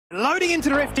Loading into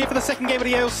the Rift here for the second game of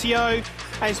the LCO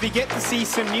as we get to see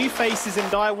some new faces in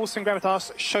Wolfpack and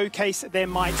Gravitas showcase their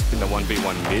might. In the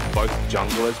 1v1 mid, both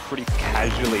junglers pretty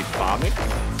casually farming.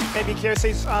 Maybe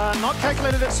Kyrie's not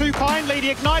calculated it too kindly. The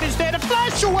Ignite is there to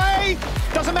flash away!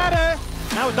 Doesn't matter.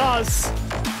 Now it does.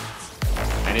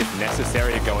 And if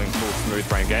necessary, going full smooth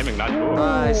brain gaming.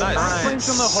 Nice. Flames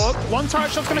on the hook. One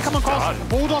turret shot's going to come across.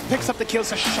 Bulldog picks up the kill,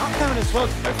 so shutdown as well.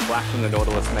 No flash from the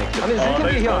Nautilus makes it. I mean, Zen can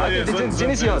be here. Zen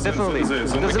is here, definitely.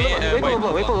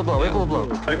 Wait for the blow.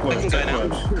 Take one.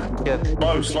 Yeah.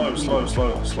 Slow.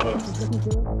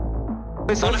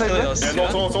 Wait, so Yeah,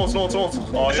 not.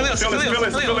 Oh, yeah.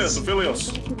 Philios.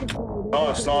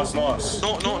 Nice.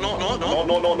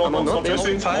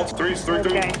 Not. 3, 2.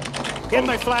 Okay. Get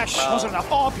no flash. Wasn't enough.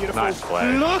 Oh, beautiful. Nice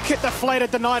play. Look at the Flay to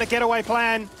deny the getaway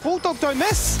plan. Bulldog don't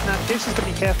miss. Now, Deuce is going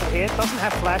to be careful here. Doesn't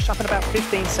have flash. Up in about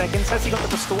 15 seconds. Has he got the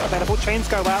distort available? Chains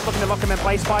go out. Looking to lock him in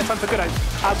place. Buy time for Goodo.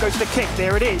 Out goes the kick.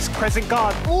 There it is. Crescent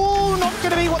guard. Ooh, not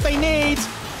going to be what they need.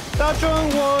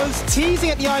 Dajong was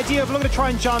teasing at the idea of looking to try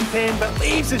and jump in, but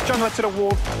leaves his jungler to the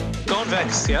wall. Go on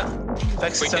Vex, yeah?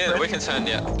 Vex we can turn,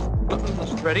 yeah.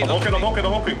 Ready? I'm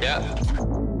hooking. Yeah.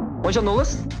 One shot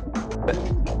Nautilus.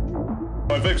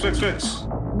 Oh, Vex.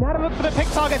 Now to look for the pick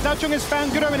target. Dajong has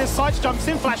found Goodo in his sights, jumps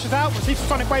in, flashes out, receives a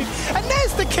sonic wave, and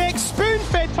there's the kick.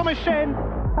 Spoon-fed Thomas Shen.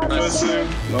 Nice.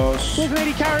 There's an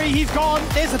AD carry, he's gone.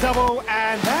 There's a double,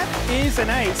 and that is an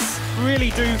ace.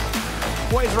 Really do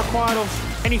what is required of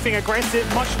anything aggressive,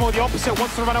 much more the opposite,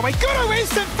 wants to run away. Goodo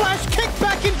instant flash, kick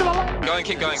back into the lane.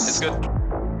 Keep going, it's good.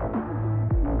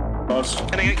 Nice.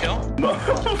 Can I get a kill? No.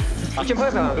 You can play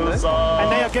that.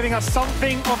 And they are giving us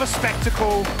something of a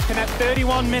spectacle. In at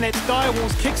 31 minutes,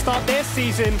 Direwolves kickstart their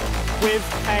season with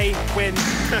a win.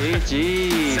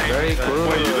 GG, very good.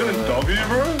 Wait, you didn't W,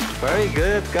 bro? Very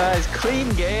good, guys. Clean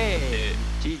game.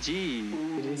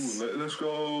 GG. Let's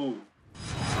go.